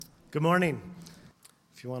Good morning.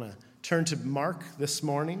 If you want to turn to Mark this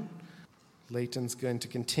morning, Leighton's going to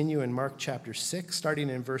continue in Mark chapter 6, starting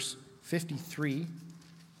in verse 53.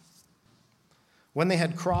 When they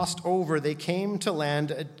had crossed over, they came to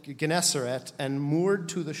land at Gennesaret and moored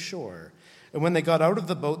to the shore. And when they got out of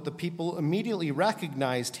the boat, the people immediately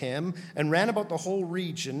recognized him and ran about the whole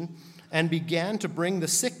region and began to bring the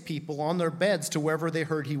sick people on their beds to wherever they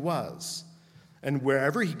heard he was. And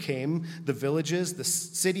wherever he came, the villages, the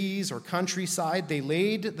cities, or countryside, they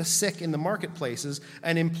laid the sick in the marketplaces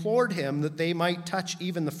and implored him that they might touch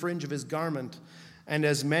even the fringe of his garment. And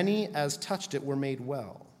as many as touched it were made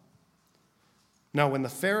well. Now when the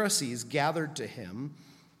Pharisees gathered to him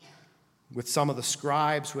with some of the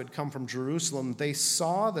scribes who had come from Jerusalem, they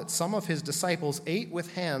saw that some of his disciples ate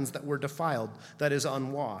with hands that were defiled, that is,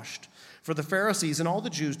 unwashed. For the Pharisees and all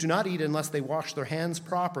the Jews do not eat unless they wash their hands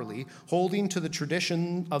properly, holding to the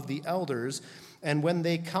tradition of the elders. And when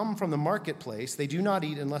they come from the marketplace, they do not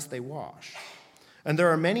eat unless they wash. And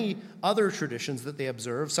there are many other traditions that they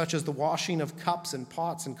observe, such as the washing of cups and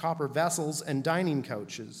pots and copper vessels and dining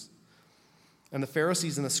couches. And the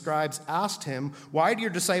Pharisees and the scribes asked him, "Why do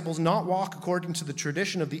your disciples not walk according to the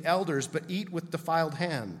tradition of the elders, but eat with defiled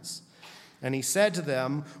hands?" And he said to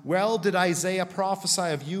them, "Well did Isaiah prophesy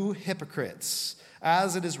of you hypocrites,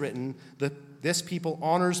 as it is written, that this people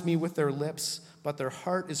honors me with their lips, but their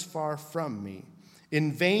heart is far from me.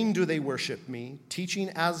 In vain do they worship me, teaching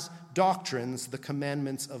as doctrines the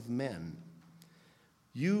commandments of men.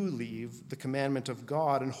 You leave the commandment of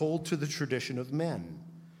God and hold to the tradition of men."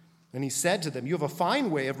 And he said to them, "You have a fine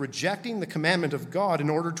way of rejecting the commandment of God in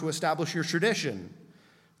order to establish your tradition.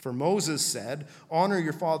 For Moses said, 'Honor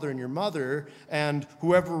your father and your mother,' and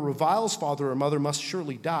whoever reviles father or mother must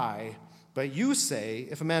surely die. But you say,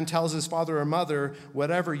 if a man tells his father or mother,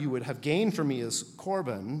 'Whatever you would have gained from me is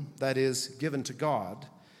korban,' that is, given to God,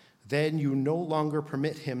 then you no longer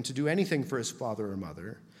permit him to do anything for his father or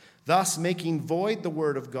mother, thus making void the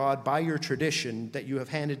word of God by your tradition that you have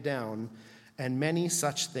handed down, and many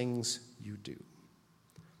such things you do."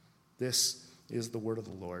 This is the word of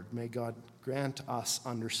the Lord. May God grant us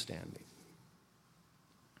understanding.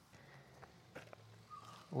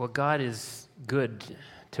 Well, God is good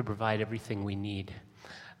to provide everything we need.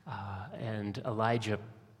 And Elijah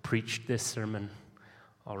preached this sermon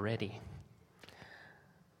already.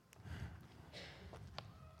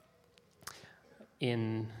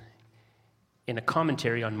 In a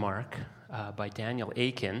commentary on Mark by Daniel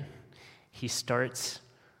Aiken, he starts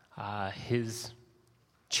his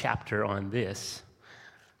chapter on this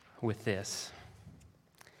with this.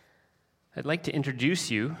 "I'd like to introduce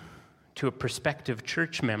you to a prospective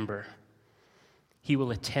church member. He will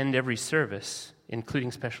attend every service,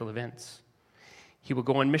 including special events. He will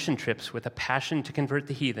go on mission trips with a passion to convert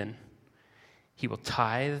the heathen. He will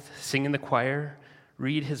tithe, sing in the choir,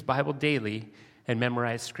 read his Bible daily, and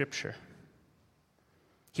memorize scripture.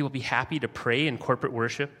 He will be happy to pray in corporate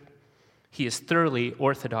worship. He is thoroughly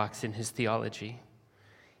orthodox in his theology.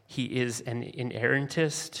 He is an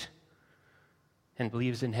inerrantist and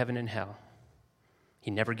believes in heaven and hell.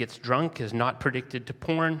 He never gets drunk, is not predicted to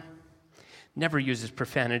porn, never uses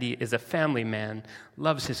profanity, is a family man,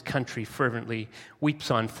 loves his country fervently,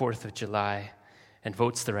 weeps on 4th of July, and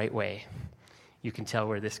votes the right way." You can tell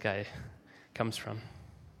where this guy comes from.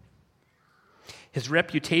 "His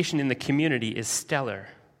reputation in the community is stellar.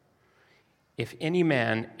 If any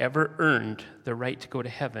man ever earned the right to go to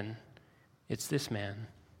heaven, it's this man.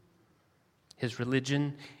 His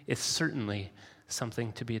religion is certainly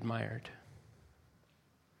something to be admired.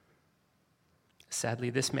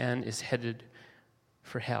 Sadly, this man is headed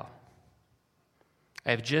for hell.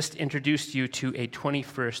 I have just introduced you to a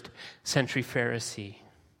 21st century Pharisee.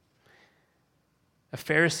 A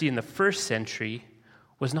Pharisee in the first century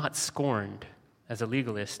was not scorned as a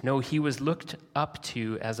legalist. No, he was looked up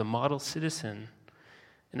to as a model citizen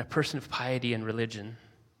and a person of piety and religion.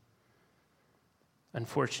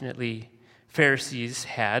 Unfortunately, Pharisees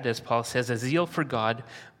had, as Paul says, a zeal for God,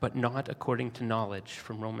 but not according to knowledge,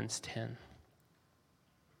 from Romans 10.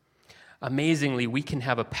 Amazingly, we can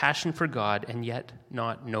have a passion for God and yet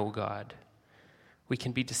not know God. We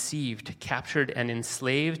can be deceived, captured, and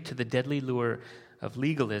enslaved to the deadly lure of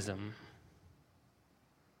legalism.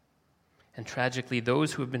 And tragically,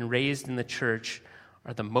 those who have been raised in the church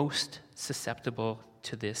are the most susceptible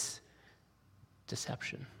to this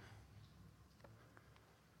deception.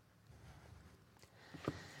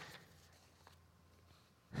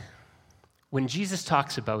 When Jesus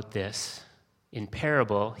talks about this in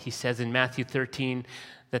parable, he says in Matthew 13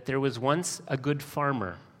 that there was once a good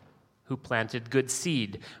farmer who planted good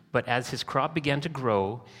seed. But as his crop began to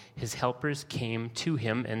grow, his helpers came to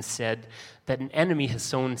him and said that an enemy has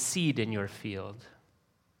sown seed in your field.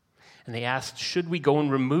 And they asked, should we go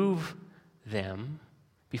and remove them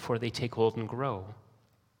before they take hold and grow?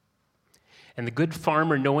 And the good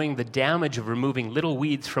farmer, knowing the damage of removing little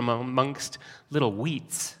weeds from amongst little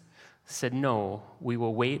wheats, said, no, we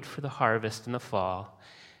will wait for the harvest in the fall,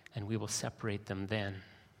 and we will separate them then.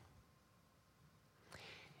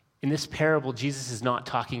 In this parable, Jesus is not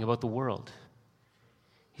talking about the world.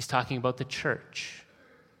 He's talking about the church.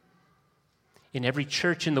 In every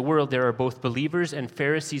church in the world, there are both believers and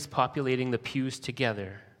Pharisees populating the pews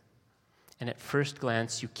together. And at first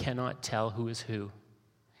glance, you cannot tell who is who.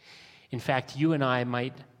 In fact, you and I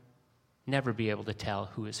might never be able to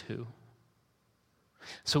tell who is who.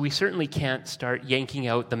 So we certainly can't start yanking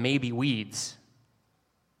out the maybe weeds.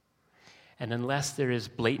 And unless there is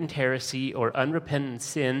blatant heresy or unrepentant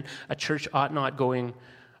sin, a church ought not going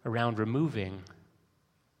around removing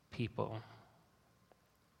people.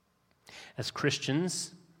 As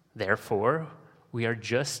Christians, therefore, we are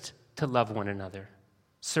just to love one another,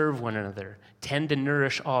 serve one another, tend and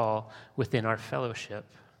nourish all within our fellowship.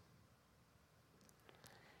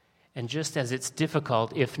 And just as it's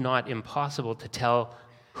difficult, if not impossible, to tell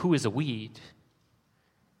who is a weed,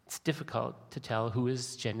 it's difficult to tell who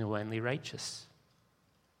is genuinely righteous.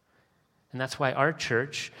 And that's why our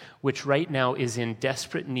church, which right now is in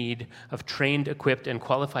desperate need of trained, equipped, and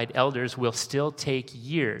qualified elders, will still take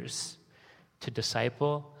years to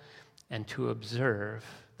disciple and to observe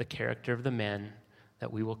the character of the men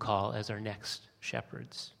that we will call as our next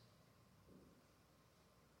shepherds.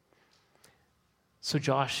 So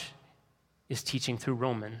Josh is teaching through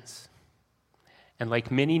Romans. And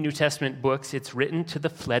like many New Testament books, it's written to the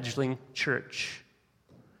fledgling church,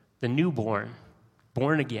 the newborn,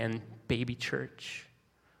 born-again baby church,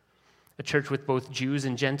 a church with both Jews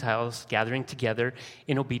and Gentiles gathering together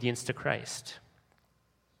in obedience to Christ.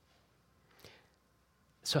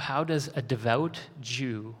 So how does a devout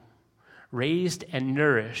Jew, raised and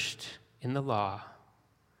nourished in the law,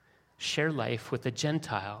 share life with a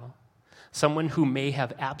Gentile, someone who may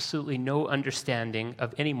have absolutely no understanding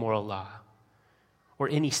of any moral law or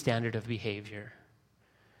any standard of behavior,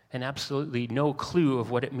 and absolutely no clue of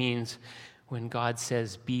what it means when God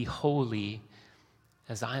says, be holy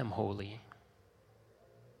as I am holy?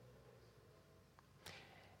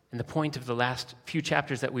 And the point of the last few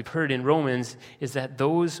chapters that we've heard in Romans is that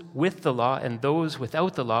those with the law and those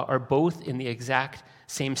without the law are both in the exact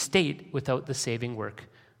same state without the saving work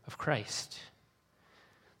of Christ.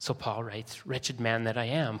 So Paul writes, wretched man that I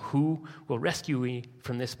am, who will rescue me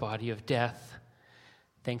from this body of death?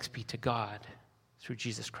 Thanks be to God through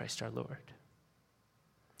Jesus Christ our Lord.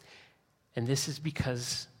 And this is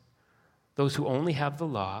because those who only have the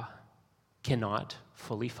law cannot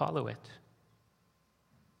fully follow it.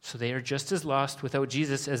 So they are just as lost without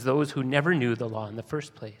Jesus as those who never knew the law in the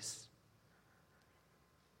first place.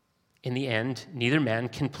 In the end, neither man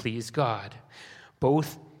can please God.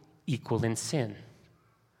 Both equal in sin.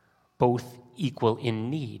 Both equal in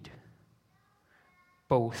need.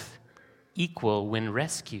 Both equal when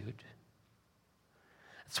rescued.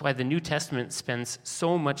 That's why the New Testament spends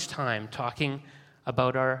so much time talking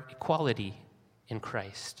about our equality in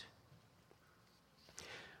Christ.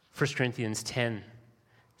 1 Corinthians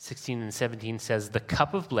 10:16 and 17 says, the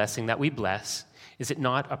cup of blessing that we bless, is it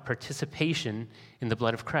not a participation in the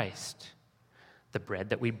blood of Christ? The bread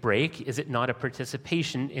that we break, is it not a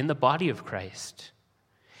participation in the body of Christ?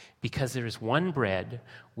 Because there is one bread,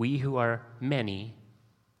 we who are many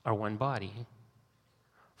are one body,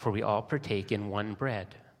 for we all partake in one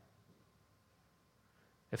bread.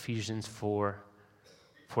 Ephesians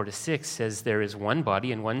 4:4-6 says, there is one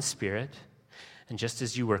body and one spirit, and just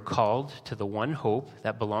as you were called to the one hope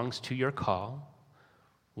that belongs to your call,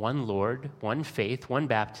 one Lord, one faith, one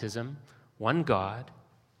baptism, one God,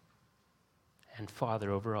 and Father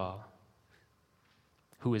over all,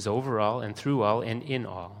 who is over all and through all and in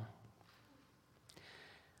all.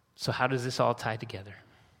 So how does this all tie together?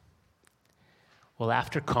 Well,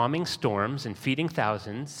 after calming storms and feeding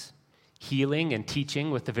thousands, healing and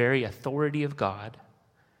teaching with the very authority of God,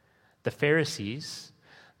 the Pharisees,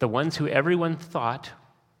 the ones who everyone thought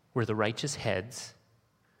were the righteous heads,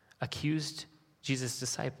 accused Jesus'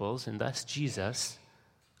 disciples, and thus Jesus,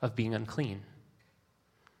 of being unclean.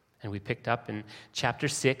 And we picked up in chapter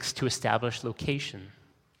 6 to establish location.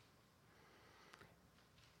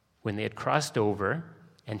 When they had crossed over,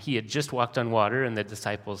 and he had just walked on water, and the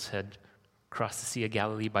disciples had crossed the Sea of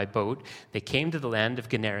Galilee by boat, they came to the land of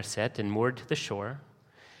Gennesaret and moored to the shore.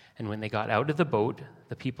 And when they got out of the boat,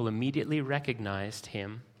 the people immediately recognized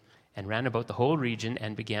him and ran about the whole region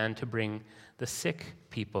and began to bring the sick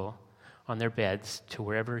people on their beds to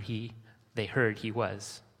wherever they heard he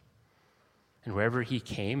was. And wherever he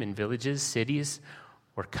came, in villages, cities,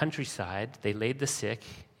 or countryside, they laid the sick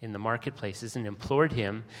in the marketplaces and implored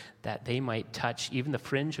him that they might touch even the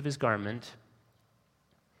fringe of his garment,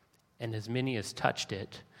 and as many as touched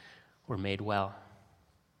it were made well.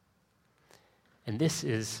 And this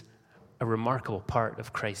is a remarkable part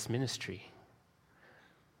of Christ's ministry.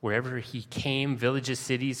 Wherever he came, villages,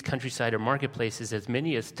 cities, countryside, or marketplaces, as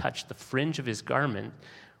many as touched the fringe of his garment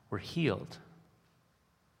were healed.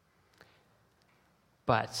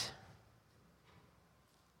 But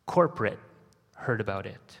corporate heard about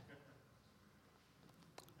it.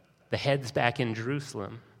 The heads back in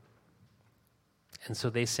Jerusalem. And so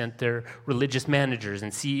they sent their religious managers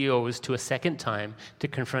and CEOs to a second time to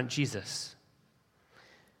confront Jesus.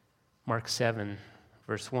 Mark 7,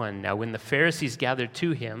 verse 1. Now when the Pharisees gathered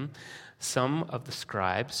to him, some of the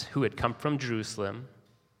scribes who had come from Jerusalem,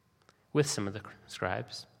 with some of the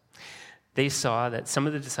scribes, they saw that some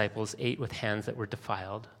of the disciples ate with hands that were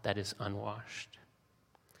defiled, that is, unwashed.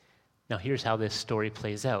 Now here's how this story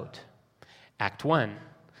plays out. Act 1,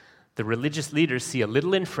 the religious leaders see a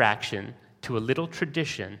little infraction to a little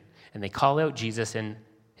tradition, and they call out Jesus and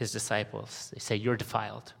his disciples. They say, "You're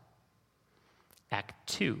defiled." Act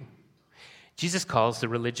 2, Jesus calls the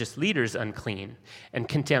religious leaders unclean and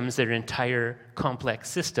condemns their entire complex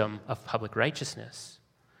system of public righteousness.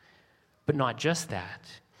 But not just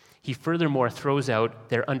that. He furthermore throws out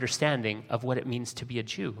their understanding of what it means to be a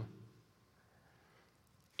Jew.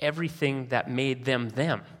 Everything that made them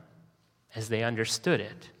them, as they understood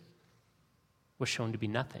it, was shown to be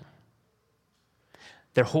nothing.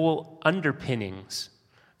 Their whole underpinnings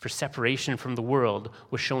for separation from the world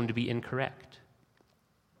was shown to be incorrect.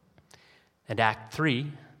 And Act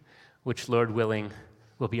 3, which, Lord willing,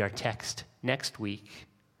 will be our text next week,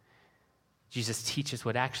 Jesus teaches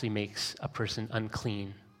what actually makes a person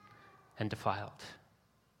unclean and defiled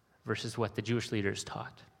versus what the Jewish leaders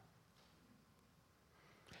taught.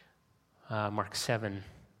 Mark 7,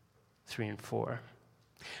 3 and 4.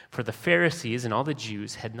 For the Pharisees and all the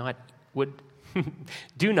Jews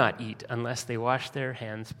do not eat unless they wash their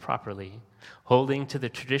hands properly, holding to the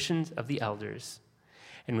traditions of the elders.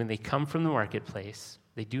 And when they come from the marketplace,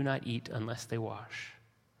 they do not eat unless they wash.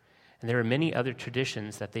 And there are many other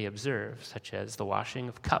traditions that they observe, such as the washing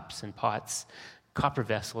of cups and pots, copper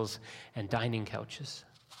vessels, and dining couches.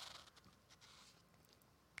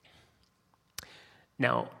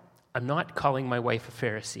 Now, I'm not calling my wife a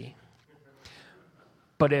Pharisee,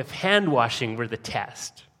 but if hand washing were the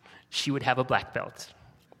test, she would have a black belt.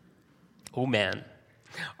 Oh man,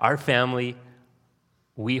 our family,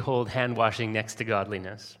 we hold hand washing next to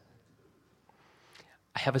godliness.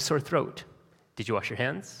 I have a sore throat. Did you wash your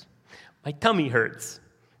hands? My tummy hurts.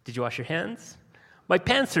 Did you wash your hands? My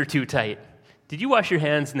pants are too tight. Did you wash your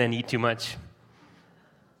hands and then eat too much?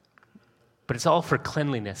 But it's all for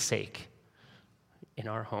cleanliness' sake in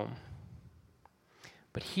our home.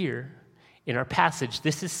 But here, in our passage,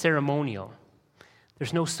 this is ceremonial.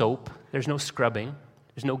 There's no soap, there's no scrubbing,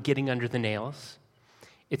 there's no getting under the nails.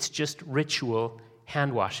 It's just ritual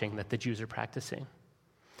hand washing that the Jews are practicing.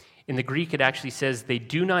 In the Greek, it actually says they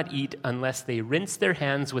do not eat unless they rinse their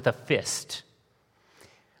hands with a fist,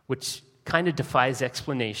 which kind of defies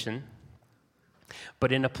explanation.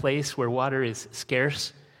 But in a place where water is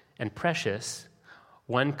scarce and precious,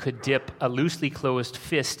 one could dip a loosely closed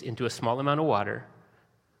fist into a small amount of water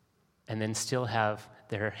and then still have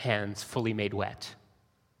their hands fully made wet.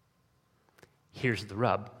 Here's the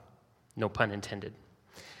rub, no pun intended.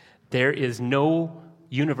 There is no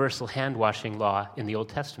universal hand-washing law in the Old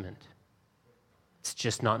Testament. It's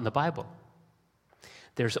just not in the Bible.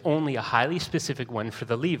 There's only a highly specific one for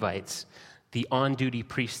the Levites, the on-duty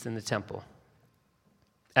priests in the temple.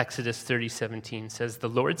 Exodus 30:17 says, "The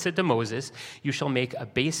Lord said to Moses, 'You shall make a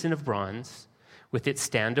basin of bronze with its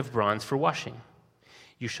stand of bronze for washing.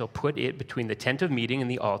 You shall put it between the tent of meeting and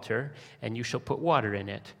the altar, and you shall put water in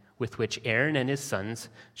it, with which Aaron and his sons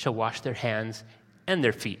shall wash their hands and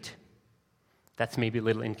their feet.'" That's maybe a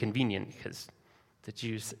little inconvenient because the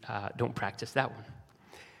Jews don't practice that one.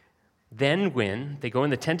 "Then when they go in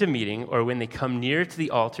the tent of meeting, or when they come near to the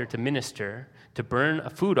altar to minister, to burn a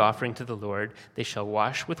food offering to the Lord, they shall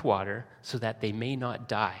wash with water so that they may not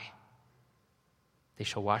die. They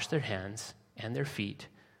shall wash their hands and their feet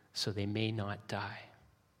so they may not die.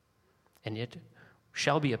 And it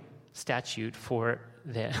shall be a statute for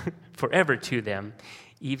them, forever to them,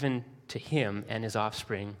 even to him and his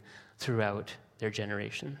offspring throughout their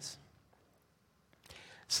generations."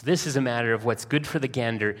 So this is a matter of what's good for the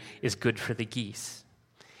gander is good for the geese.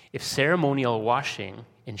 If ceremonial washing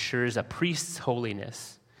ensures a priest's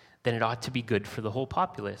holiness, then it ought to be good for the whole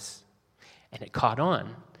populace. And it caught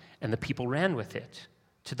on, and the people ran with it,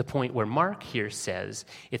 to the point where Mark here says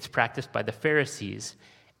it's practiced by the Pharisees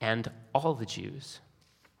and all the Jews.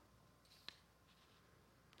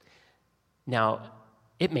 Now,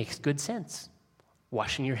 it makes good sense.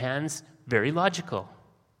 Washing your hands, very logical.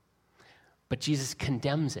 But Jesus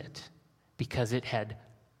condemns it because it had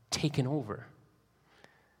taken over.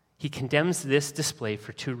 He condemns this display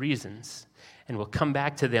for two reasons, and we'll come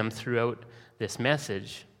back to them throughout this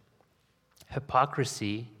message: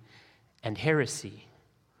 hypocrisy and heresy.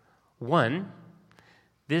 One,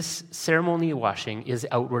 this ceremonial washing is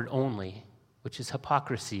outward only, which is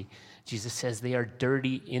hypocrisy. Jesus says they are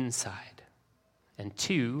dirty inside. And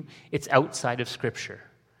two, it's outside of Scripture,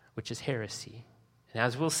 which is heresy. And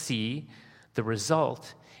as we'll see, the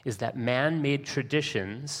result is that man-made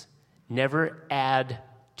traditions never add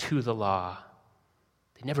to the law.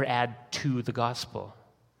 They never add to the gospel.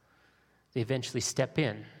 They eventually step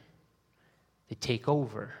in. They take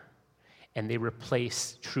over, and they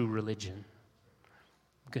replace true religion.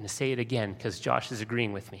 I'm going to say it again because Josh is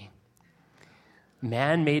agreeing with me.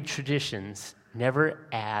 Man-made traditions never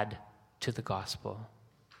add to the gospel.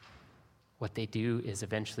 What they do is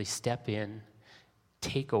eventually step in,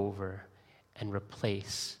 take over, and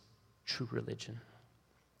replace true religion.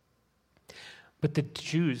 But the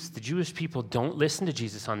Jewish people don't listen to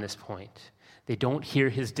Jesus on this point. They don't hear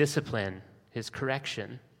his discipline, his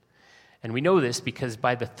correction. And we know this because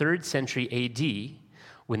by the 3rd century AD,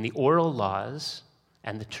 when the oral laws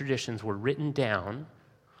and the traditions were written down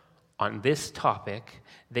on this topic,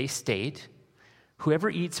 they state, "Whoever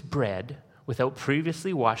eats bread without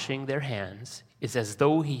previously washing their hands is as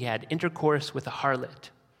though he had intercourse with a harlot."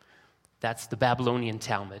 That's the Babylonian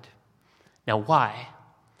Talmud. Now, why?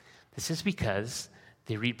 This is because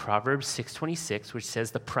they read Proverbs 6:26, which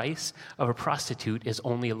says the price of a prostitute is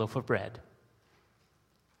only a loaf of bread.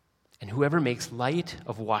 And whoever makes light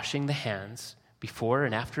of washing the hands before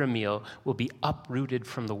and after a meal will be uprooted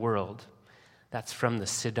from the world. That's from the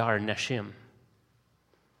Siddur Nashim.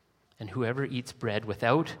 And whoever eats bread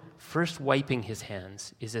without first wiping his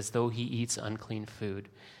hands is as though he eats unclean food.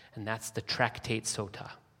 And that's the Tractate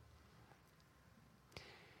Sota.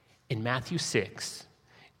 In Matthew 6,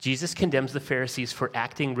 Jesus condemns the Pharisees for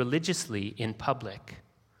acting religiously in public.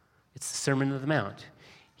 It's the Sermon on the Mount.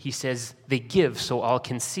 He says they give so all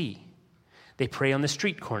can see. They pray on the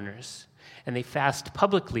street corners, and they fast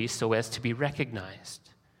publicly so as to be recognized.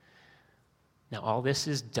 Now, all this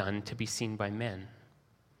is done to be seen by men.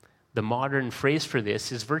 The modern phrase for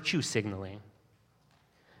this is virtue signaling.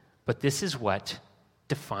 But this is what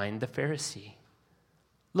defined the Pharisee.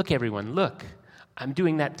 Look, everyone, look. I'm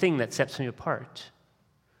doing that thing that sets me apart.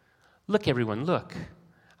 Look, everyone, look.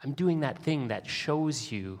 I'm doing that thing that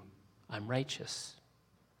shows you I'm righteous.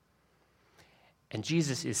 And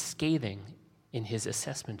Jesus is scathing in his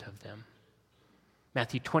assessment of them.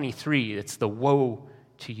 Matthew 23, it's the woe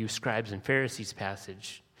to you scribes and Pharisees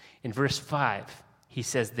passage. In verse 5, he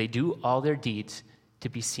says they do all their deeds to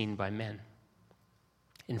be seen by men.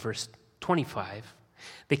 In verse 25,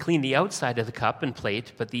 they clean the outside of the cup and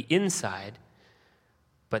plate, but inside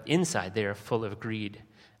they are full of greed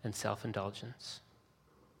and self-indulgence.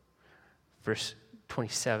 Verse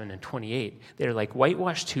 27 and 28, they are like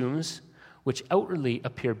whitewashed tombs, which outwardly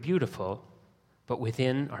appear beautiful, but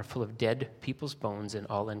within are full of dead people's bones and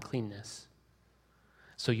all uncleanness.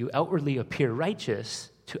 So you outwardly appear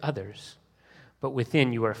righteous to others, but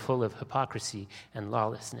within you are full of hypocrisy and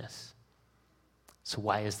lawlessness. So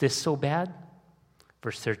why is this so bad?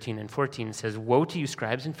 Verse 13 and 14 says, "Woe to you,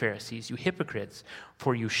 scribes and Pharisees, you hypocrites,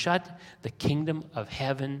 for you shut the kingdom of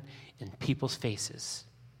heaven in people's faces.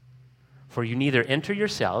 For you neither enter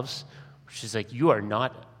yourselves," which is like you are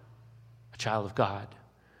not a child of God,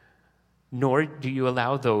 "nor do you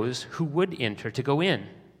allow those who would enter to go in.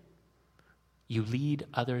 You lead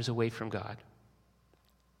others away from God.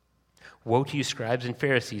 Woe to you, scribes and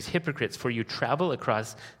Pharisees, hypocrites, for you travel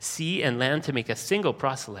across sea and land to make a single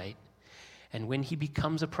proselyte. And when he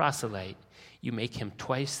becomes a proselyte, you make him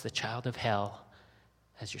twice the child of hell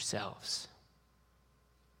as yourselves."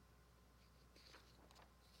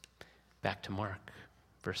 Back to Mark,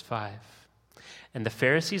 verse 5. "And the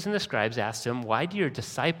Pharisees and the scribes asked him, 'Why do your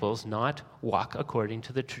disciples not walk according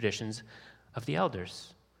to the traditions of the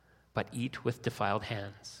elders, but eat with defiled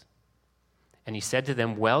hands?' And he said to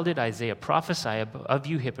them, 'Well did Isaiah prophesy of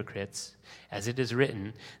you hypocrites, as it is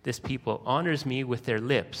written, this people honors me with their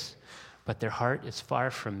lips, but their heart is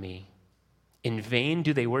far from me. In vain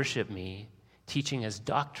do they worship me, teaching as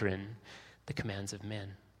doctrine the commands of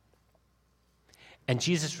men.' And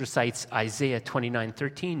Jesus recites Isaiah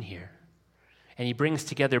 29:13 here. And he brings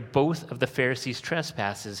together both of the Pharisees'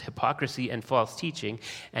 trespasses, hypocrisy and false teaching,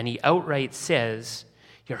 and he outright says,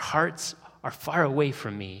 your hearts are far away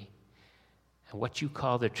from me, and what you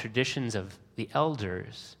call the traditions of the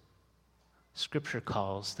elders, Scripture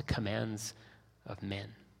calls the commands of men.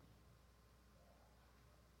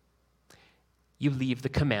 You leave the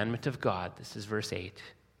commandment of God, this is verse 8,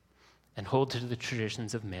 and hold to the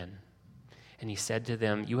traditions of men. And he said to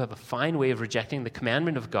them, you have a fine way of rejecting the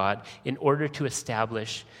commandment of God in order to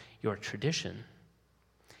establish your tradition.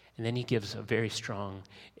 And then he gives a very strong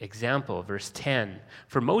example, verse 10.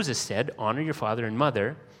 For Moses said, honor your father and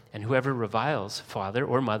mother, and whoever reviles father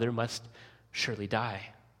or mother must surely die.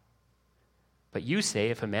 But you say,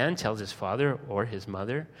 if a man tells his father or his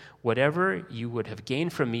mother, whatever you would have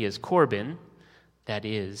gained from me is Corban, that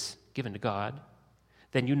is, given to God,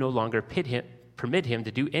 then you no longer permit him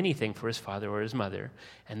to do anything for his father or his mother,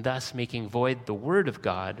 and thus making void the word of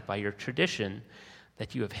God by your tradition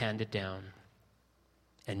that you have handed down.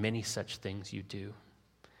 And many such things you do.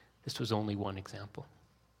 This was only one example.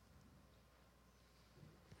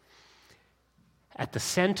 At the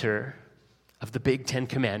center of the big 10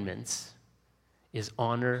 commandments is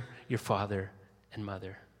honor your father and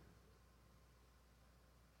mother.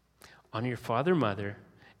 Honor your father and mother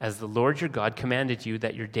as the Lord your God commanded you,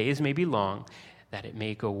 that your days may be long, that it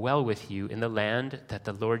may go well with you in the land that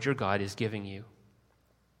the Lord your God is giving you.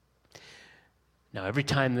 Now, every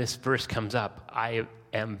time this verse comes up, I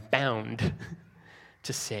am bound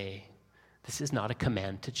to say, this is not a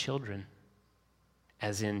command to children.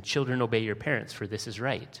 As in, children obey your parents, for this is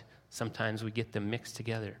right. Sometimes we get them mixed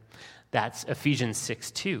together. That's Ephesians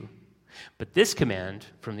 6:2. But this command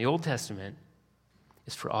from the Old Testament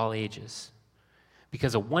is for all ages,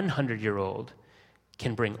 because a 100-year-old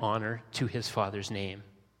can bring honor to his father's name,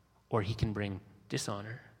 or he can bring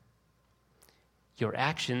dishonor. Your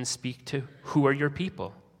actions speak to who are your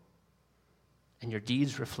people, and your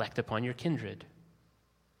deeds reflect upon your kindred.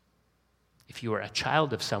 If you are a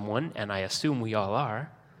child of someone, and I assume we all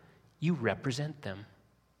are, you represent them.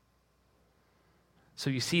 So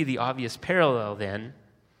you see the obvious parallel then,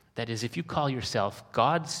 that is, if you call yourself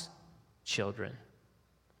God's children,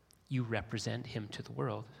 you represent him to the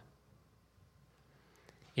world.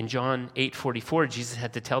 In John 8:44, Jesus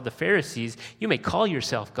had to tell the Pharisees, you may call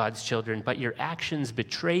yourself God's children, but your actions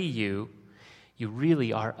betray you. You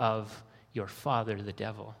really are of your father, the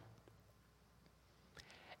devil.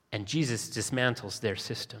 And Jesus dismantles their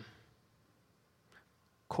system.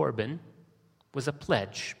 Corban was a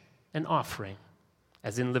pledge, an offering.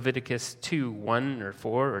 As in Leviticus 2:1 or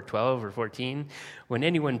 4 or 12 or 14, when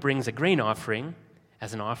anyone brings a grain offering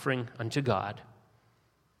as an offering unto God,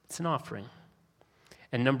 it's an offering.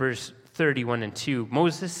 And Numbers 31:2,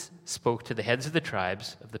 Moses spoke to the heads of the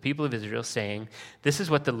tribes of the people of Israel, saying, this is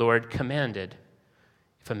what the Lord commanded.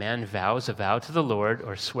 If a man vows a vow to the Lord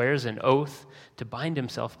or swears an oath to bind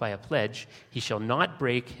himself by a pledge, he shall not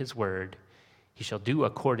break his word. He shall do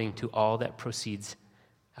according to all that proceeds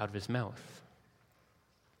out of his mouth.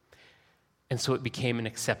 And so it became an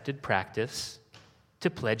accepted practice to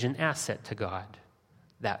pledge an asset to God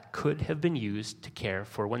that could have been used to care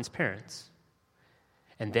for one's parents,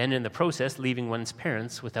 and then in the process leaving one's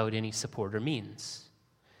parents without any support or means.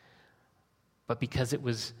 But because it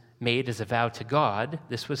was made as a vow to God,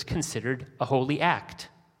 this was considered a holy act.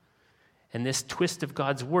 And this twist of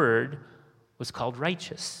God's word was called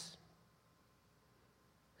righteous.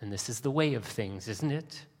 And this is the way of things, isn't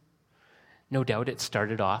it? No doubt it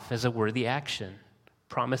started off as a worthy action,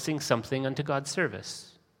 promising something unto God's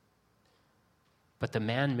service. But the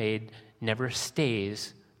man-made never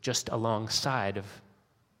stays just alongside of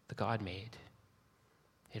the God-made.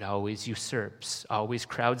 It always usurps, always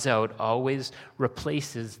crowds out, always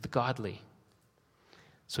replaces the godly.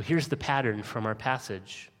 So here's the pattern from our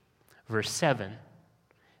passage. Verse 7,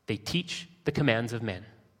 they teach the commands of men.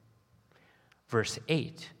 Verse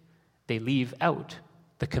 8, they leave out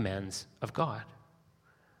the commands of God.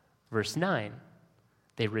 Verse 9,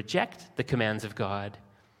 they reject the commands of God.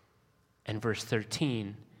 And verse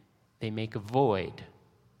 13, they make void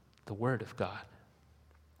the word of God.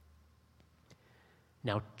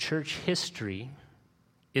 Now, church history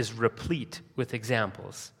is replete with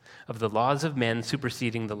examples of the laws of men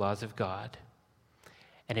superseding the laws of God.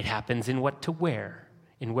 And it happens in what to wear,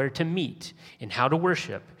 in where to meet, in how to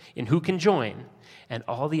worship, in who can join, and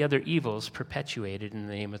all the other evils perpetuated in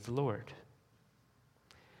the name of the Lord.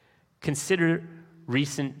 Consider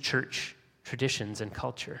recent church traditions and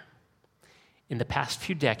culture. In the past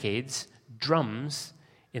few decades, drums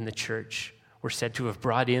in the church were said to have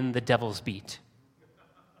brought in the devil's beat.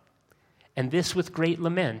 And this with great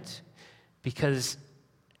lament, because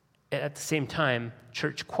at the same time,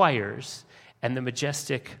 church choirs and the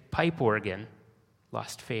majestic pipe organ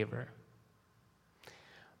lost favor.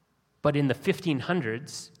 But in the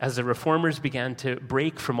 1500s, as the reformers began to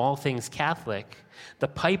break from all things Catholic, the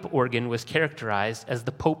pipe organ was characterized as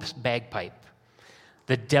the Pope's bagpipe,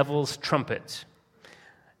 the devil's trumpet,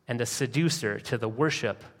 and a seducer to the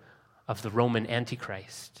worship of the Roman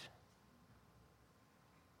Antichrist.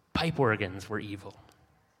 Pipe organs were evil.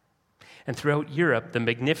 And throughout Europe, the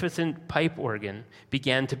magnificent pipe organ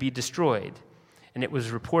began to be destroyed. And it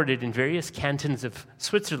was reported in various cantons of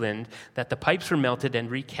Switzerland that the pipes were melted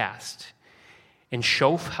and recast. In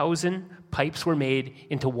Schaffhausen, pipes were made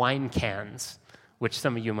into wine cans, which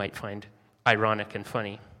some of you might find ironic and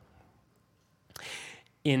funny.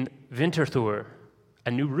 In Winterthur,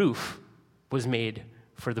 a new roof was made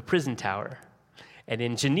for the prison tower. And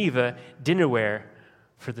in Geneva, dinnerware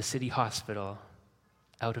for the city hospital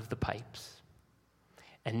out of the pipes.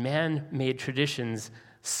 And man-made traditions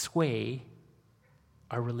sway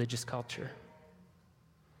our religious culture.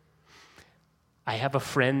 I have a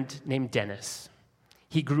friend named Dennis.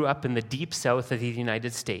 He grew up in the deep south of the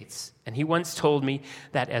United States, and he once told me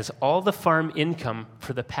that as all the farm income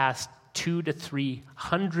for the past 200 to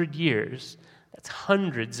 300 years, that's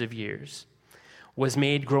hundreds of years, was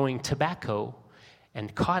made growing tobacco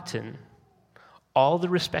and cotton, all the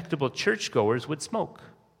respectable churchgoers would smoke,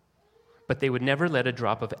 but they would never let a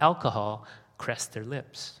drop of alcohol crest their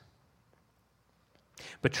lips.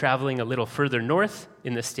 But traveling a little further north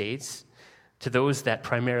in the States, to those that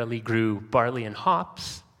primarily grew barley and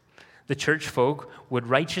hops, the church folk would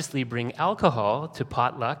righteously bring alcohol to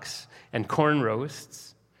potlucks and corn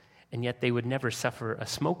roasts, and yet they would never suffer a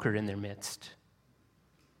smoker in their midst.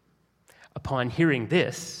 Upon hearing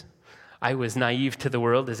this, I was naive to the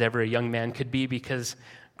world as ever a young man could be, because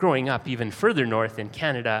growing up even further north in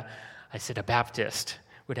Canada, I said a Baptist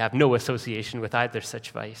would have no association with either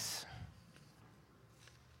such vice.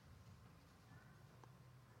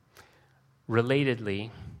 Relatedly,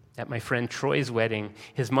 at my friend Troy's wedding,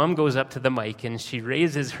 his mom goes up to the mic and she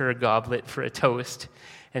raises her goblet for a toast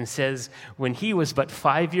and says, when he was but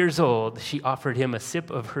 5 years old, she offered him a sip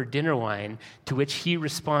of her dinner wine, to which he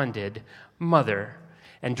responded, "Mother,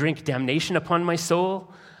 and drink damnation upon my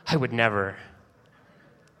soul? I would never."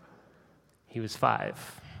 He was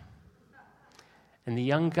 5. And the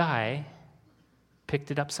young guy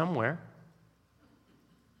picked it up somewhere.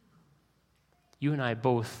 You and I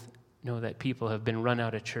both know that people have been run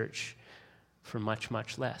out of church for much,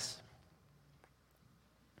 much less.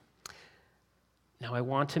 Now, I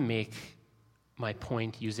want to make my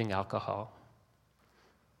point using alcohol.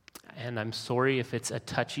 And I'm sorry if it's a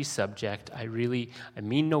touchy subject. I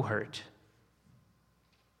mean no hurt.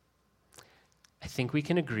 I think we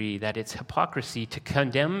can agree that it's hypocrisy to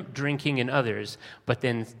condemn drinking in others, but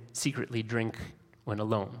then secretly drink when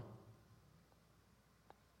alone.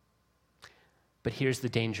 But here's the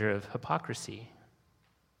danger of hypocrisy.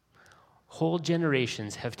 Whole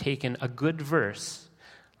generations have taken a good verse,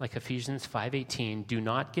 like Ephesians 5:18, "Do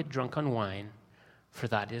not get drunk on wine, for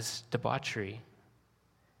that is debauchery."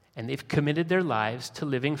 And they've committed their lives to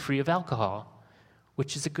living free of alcohol,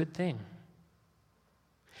 which is a good thing.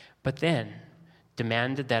 But then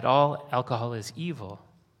demanded that all alcohol is evil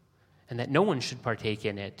and that no one should partake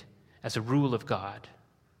in it as a rule of God.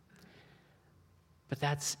 But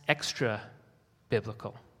that's extra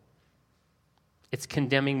biblical. It's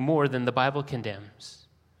condemning more than the Bible condemns.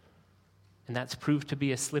 And that's proved to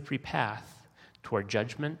be a slippery path toward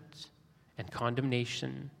judgment and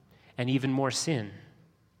condemnation and even more sin.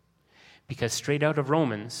 Because straight out of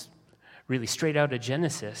Romans, really straight out of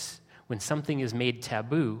Genesis, when something is made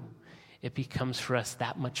taboo, it becomes for us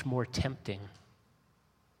that much more tempting.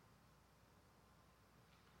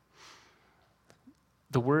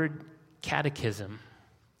 The word catechism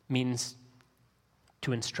means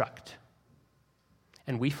to instruct.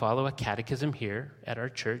 And we follow a catechism here at our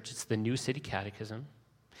church. It's the New City Catechism.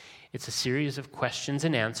 It's a series of questions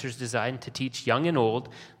and answers designed to teach young and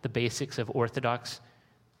old the basics of Orthodox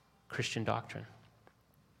Christian doctrine.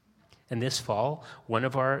 And this fall, one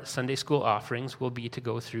of our Sunday school offerings will be to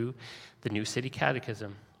go through the New City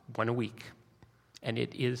Catechism, one a week. And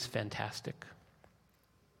it is fantastic.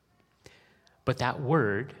 But that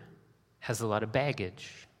word has a lot of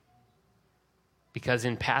baggage. Because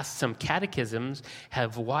in past, some catechisms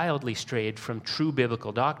have wildly strayed from true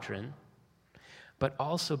biblical doctrine, but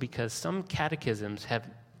also because some catechisms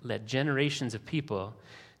have led generations of people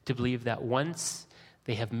to believe that once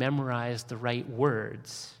they have memorized the right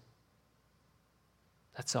words,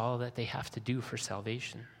 that's all that they have to do for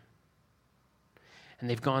salvation. And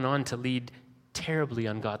they've gone on to lead terribly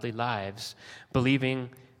ungodly lives, believing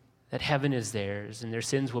that heaven is theirs and their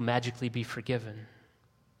sins will magically be forgiven.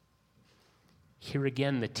 Here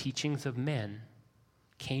again, the teachings of men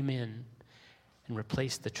came in and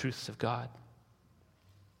replaced the truths of God.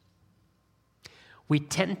 We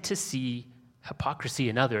tend to see hypocrisy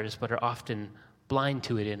in others, but are often blind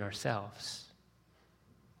to it in ourselves.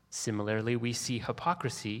 Similarly, we see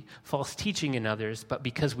hypocrisy, false teaching in others, but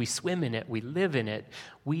because we swim in it, we live in it,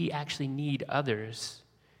 we actually need others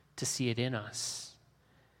to see it in us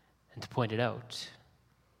and to point it out.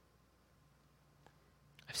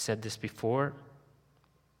 I've said this before,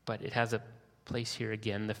 but it has a place here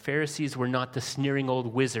again. The Pharisees were not the sneering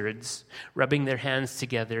old wizards, rubbing their hands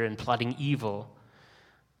together and plotting evil,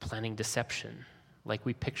 planning deception, like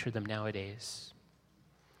we picture them nowadays.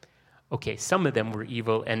 Okay, some of them were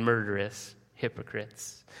evil and murderous,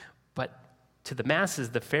 hypocrites. But to the masses,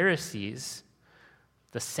 the Pharisees,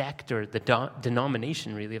 the sect or the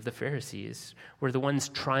denomination really of the Pharisees, were the ones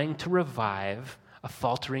trying to revive a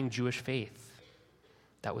faltering Jewish faith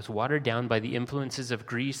that was watered down by the influences of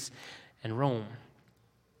Greece and Rome.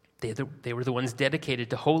 They were the ones dedicated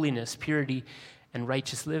to holiness, purity, and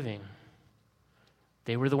righteous living.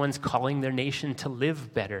 They were the ones calling their nation to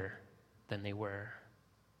live better than they were.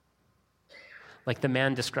 Like the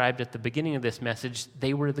man described at the beginning of this message,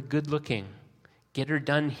 they were the good-looking,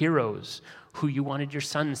 get-her-done heroes who you wanted your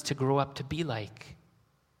sons to grow up to be like.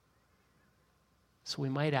 So we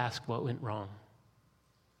might ask what went wrong.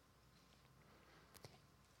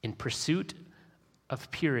 In pursuit of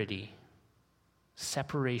purity,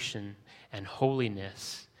 separation, and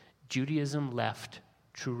holiness, Judaism left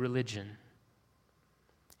true religion,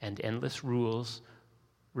 and endless rules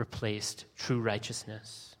replaced true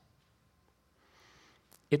righteousness.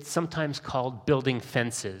 It's sometimes called building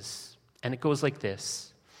fences, and it goes like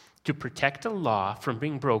this. To protect a law from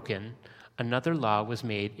being broken, another law was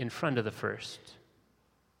made in front of the first.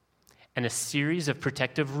 And a series of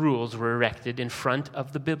protective rules were erected in front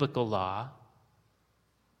of the biblical law.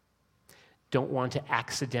 Don't want to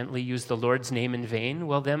accidentally use the Lord's name in vain?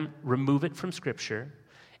 Well, then remove it from Scripture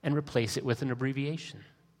and replace it with an abbreviation.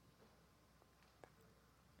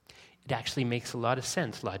 It actually makes a lot of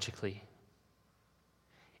sense logically.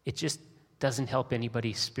 It just doesn't help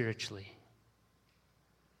anybody spiritually.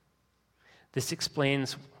 This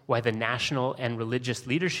explains why the national and religious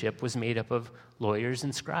leadership was made up of lawyers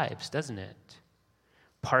and scribes, doesn't it?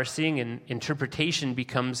 Parsing and interpretation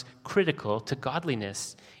becomes critical to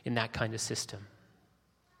godliness in that kind of system.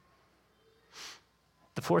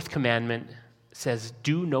 The fourth commandment says,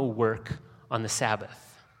 do no work on the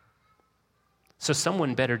Sabbath. So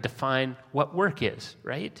someone better define what work is,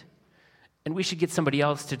 right? And we should get somebody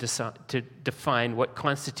else to define what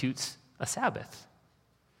constitutes a Sabbath.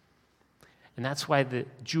 And that's why the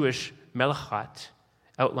Jewish Melachot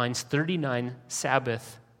outlines 39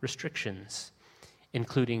 Sabbath restrictions,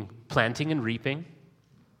 including planting and reaping,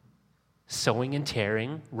 sowing and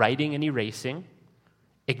tearing, writing and erasing,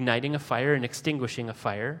 igniting a fire and extinguishing a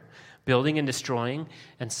fire, building and destroying,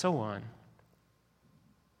 and so on.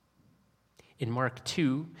 In Mark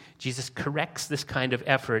 2, Jesus corrects this kind of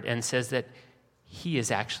effort and says that he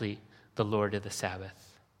is actually the Lord of the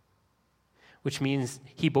Sabbath, which means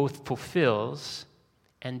he both fulfills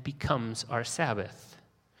and becomes our Sabbath.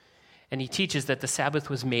 And he teaches that the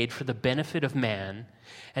Sabbath was made for the benefit of man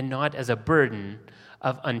and not as a burden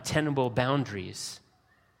of untenable boundaries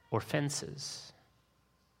or fences.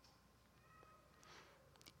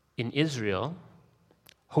 In Israel,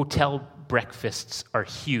 hotel breakfasts are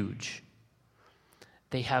huge.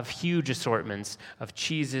 They have huge assortments of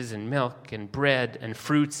cheeses and milk and bread and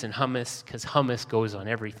fruits and hummus, because hummus goes on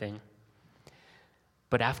everything.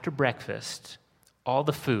 But after breakfast, all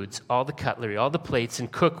the foods, all the cutlery, all the plates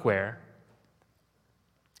and cookware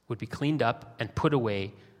would be cleaned up and put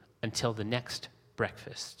away until the next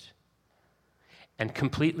breakfast. And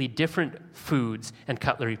completely different foods and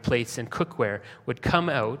cutlery, plates and cookware would come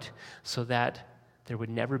out so that there would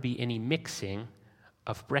never be any mixing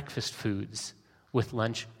of breakfast foods with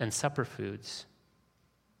lunch and supper foods.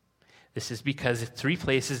 This is because at 3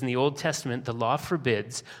 places in the Old Testament, the law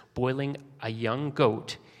forbids boiling a young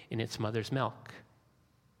goat in its mother's milk.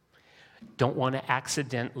 Don't want to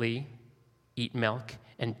accidentally eat milk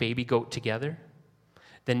and baby goat together?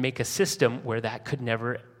 Then make a system where that could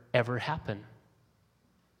never, ever happen.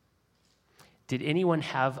 Did anyone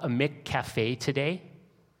have a McCafe today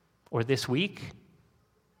or this week?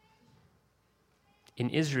 In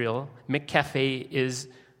Israel, McCafe is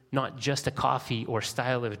not just a coffee or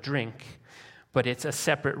style of drink, but it's a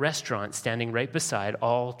separate restaurant standing right beside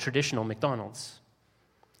all traditional McDonald's.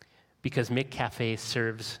 because McCafe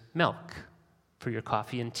serves milk for your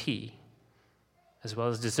coffee and tea, as well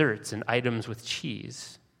as desserts and items with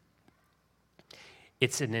cheese.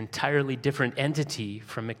 It's an entirely different entity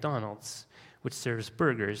from McDonald's, which serves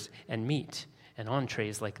burgers and meat and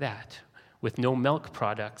entrees like that, with no milk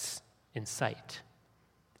products in sight,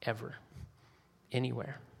 ever,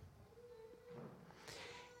 anywhere.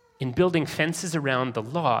 In building fences around the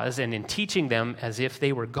laws and in teaching them as if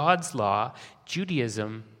they were God's law,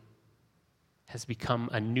 Judaism has become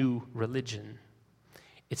a new religion.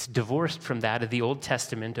 It's divorced from that of the Old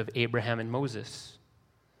Testament of Abraham and Moses.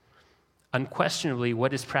 Unquestionably,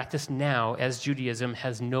 what is practiced now as Judaism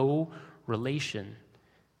has no relation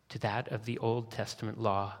to that of the Old Testament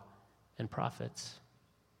law and prophets.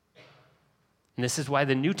 And this is why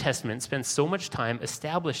the New Testament spends so much time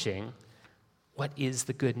establishing what is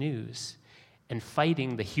the good news and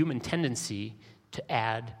fighting the human tendency to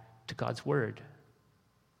add to God's word.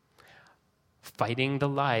 Fighting the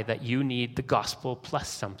lie that you need the gospel plus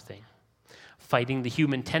something. Fighting the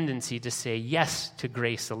human tendency to say yes to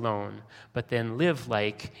grace alone, but then live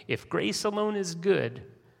like if grace alone is good,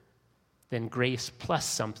 then grace plus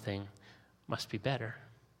something must be better.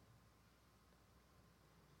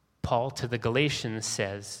 Paul to the Galatians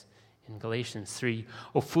says in Galatians 3,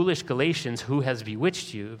 "O foolish Galatians, who has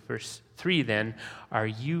bewitched you?" Verse 3 then, "Are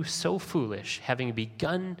you so foolish, having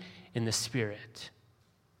begun in the Spirit?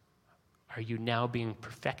 Are you now being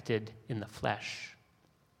perfected in the flesh?"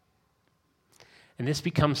 And this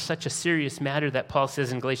becomes such a serious matter that Paul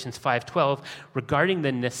says in Galatians 5:12, regarding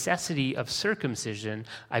the necessity of circumcision,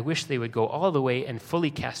 I wish they would go all the way and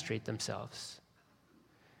fully castrate themselves.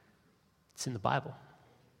 It's in the Bible.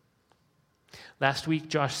 Last week,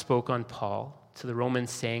 Josh spoke on Paul to the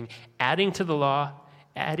Romans saying, adding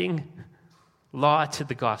law to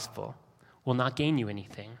the gospel will not gain you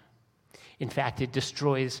anything. In fact, it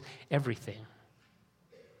destroys everything.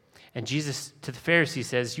 And Jesus to the Pharisees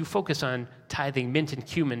says, you focus on tithing mint and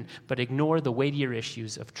cumin, but ignore the weightier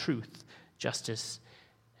issues of truth, justice,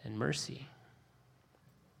 and mercy.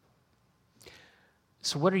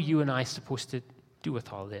 So what are you and I supposed to do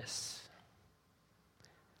with all this?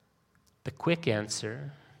 The quick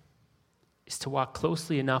answer is to walk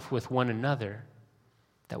closely enough with one another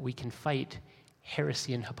that we can fight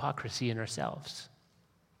heresy and hypocrisy in ourselves.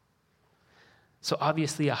 So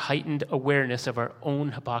obviously a heightened awareness of our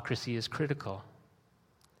own hypocrisy is critical.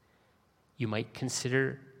 You might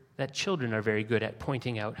consider that children are very good at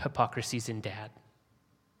pointing out hypocrisies in dad.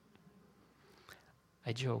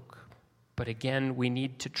 I joke, but again, we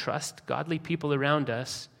need to trust godly people around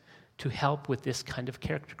us to help with this kind of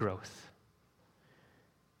character growth.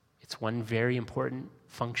 It's one very important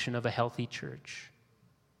function of a healthy church.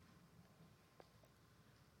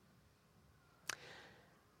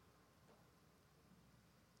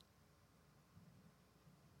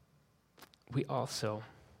 We also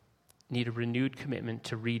need a renewed commitment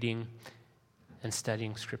to reading and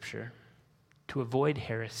studying Scripture, to avoid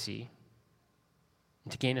heresy,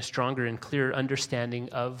 and to gain a stronger and clearer understanding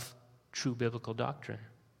of true biblical doctrine.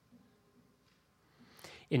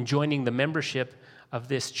 In joining the membership of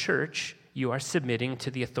this church, you are submitting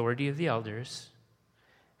to the authority of the elders,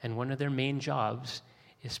 and one of their main jobs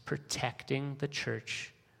is protecting the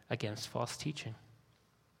church against false teaching.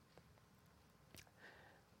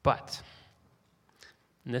 But,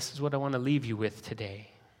 and this is what I want to leave you with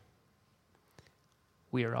today,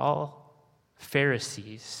 we are all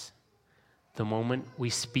Pharisees the moment we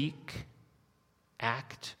speak,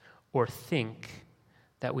 act, or think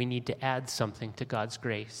that we need to add something to God's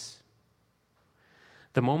grace.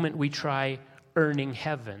 The moment we try earning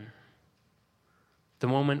heaven, the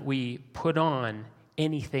moment we put on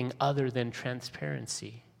anything other than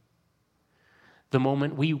transparency, the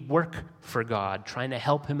moment we work for God, trying to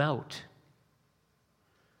help him out,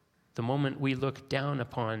 the moment we look down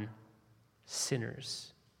upon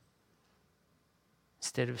sinners,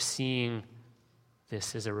 instead of seeing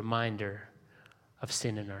this as a reminder of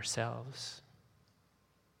sin in ourselves,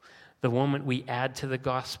 the moment we add to the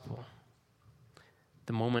gospel,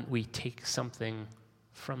 the moment we take something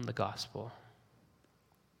from the gospel,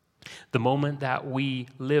 the moment that we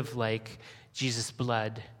live like Jesus'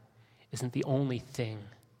 blood isn't the only thing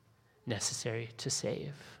necessary to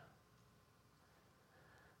save.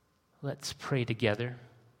 Let's pray together.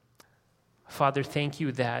 Father, thank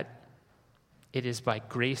you that it is by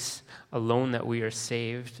grace alone that we are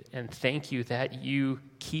saved, and thank you that you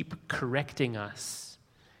keep correcting us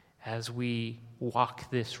as we walk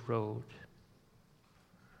this road.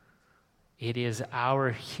 It is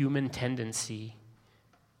our human tendency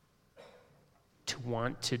to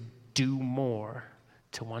want to do more,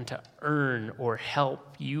 to want to earn or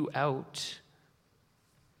help you out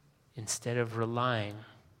instead of relying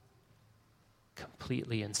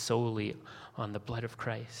completely and solely on the blood of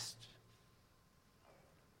Christ.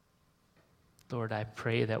 Lord, I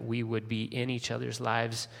pray that we would be in each other's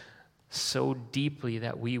lives so deeply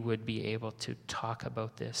that we would be able to talk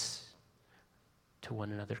about this to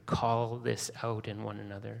one another, call this out in one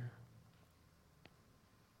another.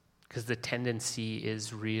 Because the tendency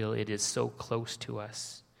is real. It is so close to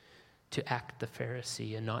us to act the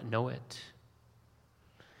Pharisee and not know it.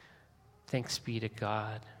 Thanks be to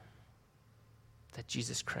God that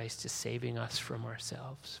Jesus Christ is saving us from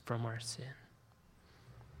ourselves, from our sin.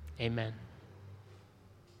 Amen.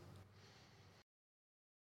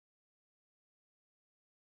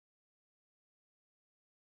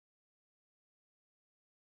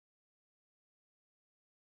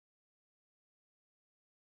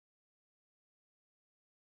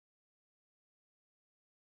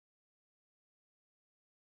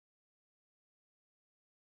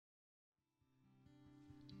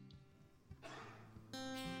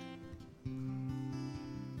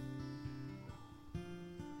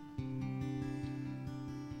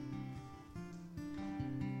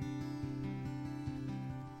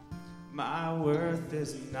 My worth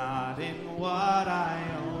is not in what I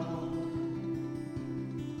own,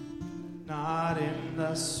 not in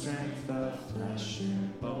the strength of flesh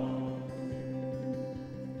and bone,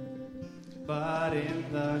 but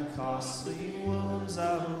in the costly wounds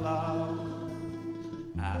of love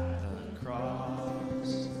at the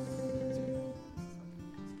cross.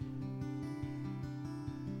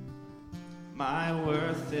 My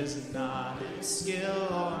worth is not in skill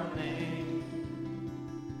or name,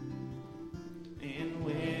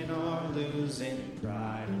 in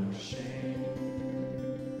pride or shame,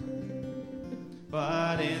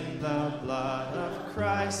 but in the blood of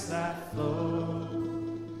Christ that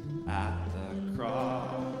flowed at the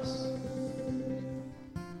cross.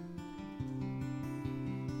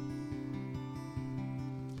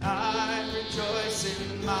 I rejoice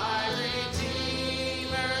in my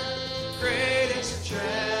Redeemer, greatest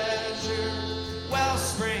treasure,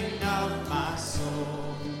 wellspring of my soul.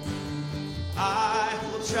 I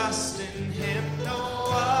will trust in him, no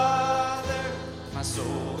other. My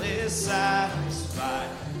soul is satisfied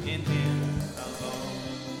in him alone.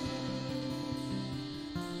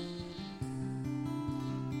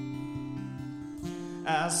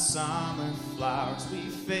 As summer flowers we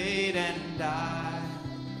fade and die,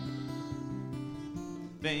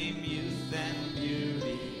 fame, youth, and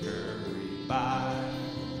beauty hurry by,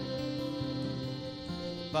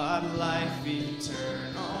 but life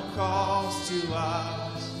eternal calls to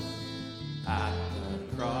us at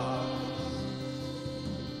the cross.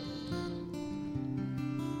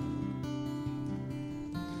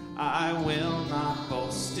 I will not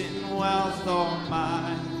boast in wealth or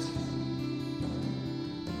might,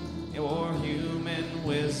 or human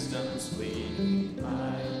wisdom's fleeting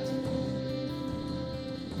might,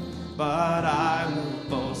 but I will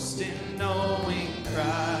boast in knowing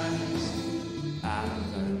Christ at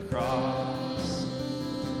the cross.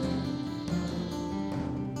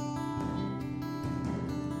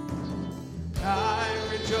 I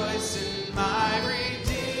rejoice in my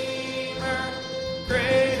Redeemer,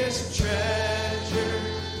 greatest treasure,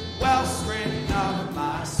 wellspring of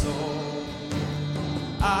my soul.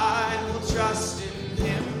 I will trust in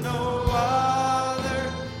him, no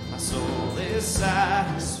other. My soul is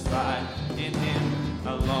satisfied in him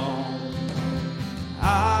alone.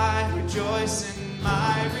 I rejoice in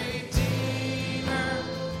my Redeemer,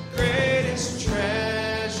 greatest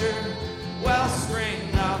treasure,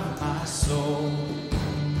 wellspring of my soul.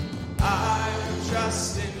 I will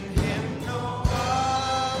trust in him, no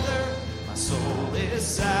other. My soul is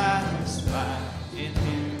satisfied in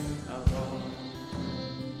him alone.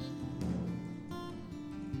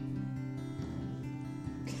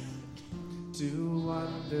 Do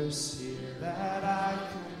wonders here that I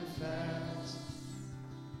confess,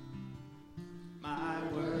 my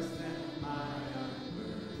worth and my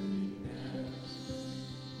unworthiness,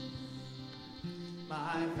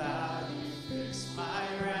 my value fixed, my